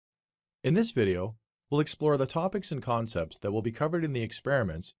In this video, we'll explore the topics and concepts that will be covered in the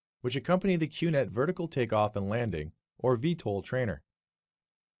experiments which accompany the QNET Vertical Takeoff and Landing, or VTOL trainer.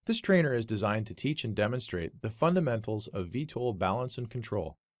 This trainer is designed to teach and demonstrate the fundamentals of VTOL balance and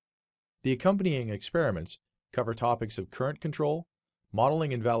control. The accompanying experiments cover topics of current control,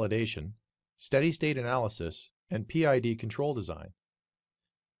 modeling and validation, steady-state analysis, and PID control design.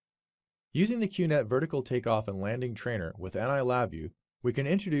 Using the QNET Vertical Takeoff and Landing trainer with NI ELVIS, we can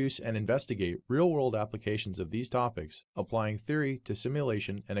introduce and investigate real-world applications of these topics, applying theory to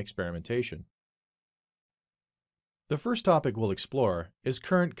simulation and experimentation. The first topic we'll explore is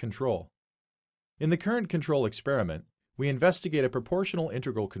current control. In the current control experiment, we investigate a proportional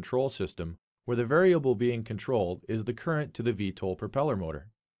integral control system where the variable being controlled is the current to the VTOL propeller motor.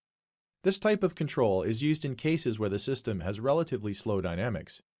 This type of control is used in cases where the system has relatively slow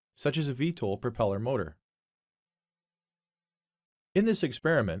dynamics, such as a VTOL propeller motor. In this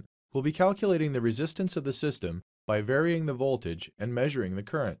experiment, we'll be calculating the resistance of the system by varying the voltage and measuring the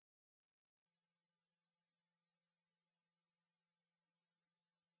current.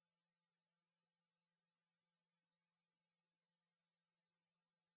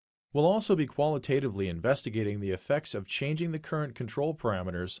 We'll also be qualitatively investigating the effects of changing the current control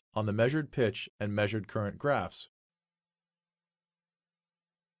parameters on the measured pitch and measured current graphs.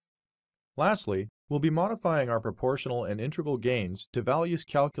 Lastly, we'll be modifying our proportional and integral gains to values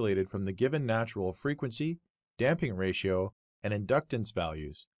calculated from the given natural frequency, damping ratio, and inductance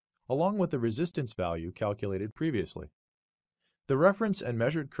values, along with the resistance value calculated previously. The reference and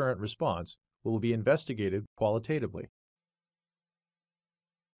measured current response will be investigated qualitatively.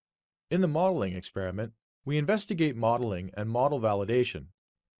 In the modeling experiment, we investigate modeling and model validation.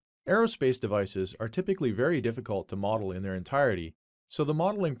 Aerospace devices are typically very difficult to model in their entirety, so the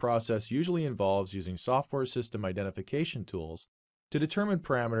modeling process usually involves using software system identification tools to determine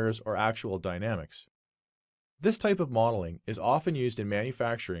parameters or actual dynamics. This type of modeling is often used in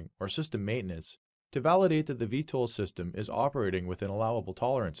manufacturing or system maintenance to validate that the VTOL system is operating within allowable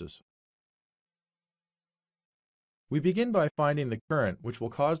tolerances. We begin by finding the current which will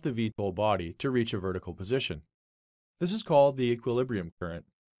cause the VTOL body to reach a vertical position. This is called the equilibrium current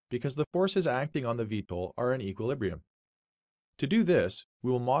because the forces acting on the VTOL are in equilibrium. To do this,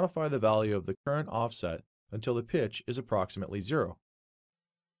 we will modify the value of the current offset until the pitch is approximately 0.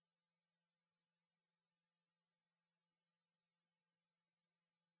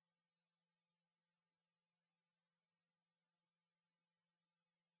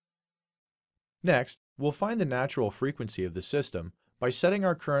 Next, we'll find the natural frequency of the system by setting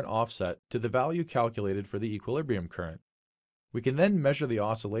our current offset to the value calculated for the equilibrium current. We can then measure the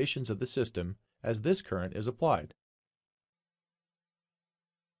oscillations of the system as this current is applied.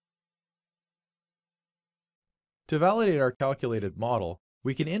 To validate our calculated model,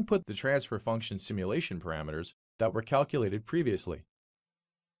 we can input the transfer function simulation parameters that were calculated previously.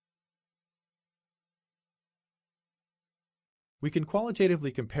 We can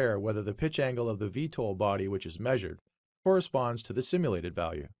qualitatively compare whether the pitch angle of the VTOL body which is measured corresponds to the simulated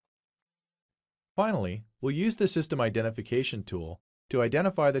value. Finally, we'll use the system identification tool to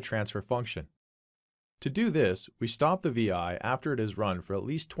identify the transfer function. To do this, we stop the VI after it is run for at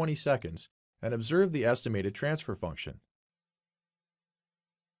least 20 seconds and observe the estimated transfer function.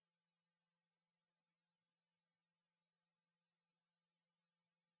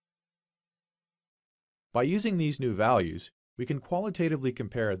 By using these new values, we can qualitatively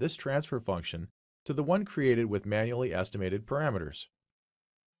compare this transfer function to the one created with manually estimated parameters.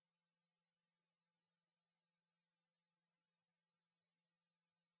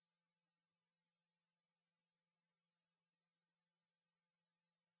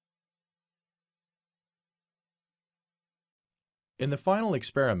 In the final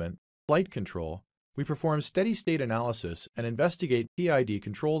experiment, flight control, we perform steady-state analysis and investigate PID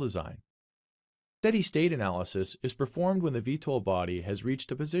control design. Steady-state analysis is performed when the VTOL body has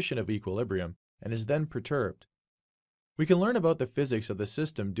reached a position of equilibrium and is then perturbed. We can learn about the physics of the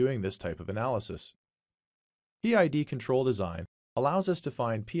system doing this type of analysis. PID control design allows us to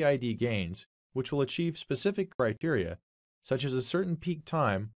find PID gains which will achieve specific criteria, such as a certain peak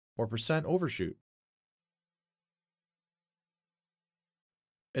time or percent overshoot.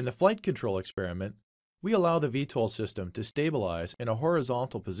 In the flight control experiment, we allow the VTOL system to stabilize in a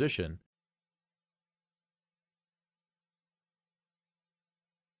horizontal position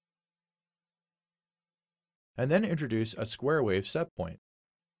and then introduce a square wave set point.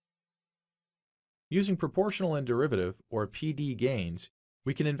 Using proportional and derivative, or PD gains,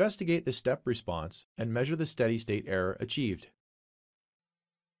 we can investigate the step response and measure the steady-state error achieved.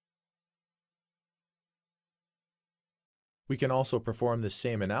 We can also perform this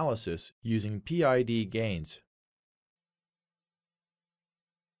same analysis using PID gains.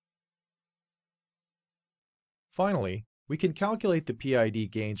 Finally, we can calculate the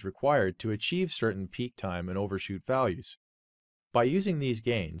PID gains required to achieve certain peak time and overshoot values. By using these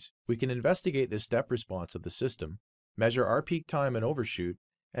gains, we can investigate the step response of the system, measure our peak time and overshoot,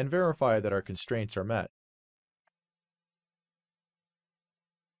 and verify that our constraints are met.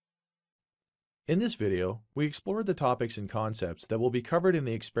 In this video, we explored the topics and concepts that will be covered in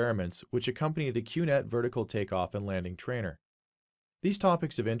the experiments which accompany the QNET vertical takeoff and landing trainer. These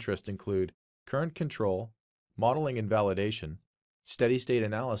topics of interest include current control, modeling and validation, steady-state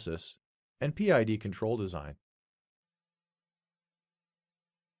analysis, and PID control design.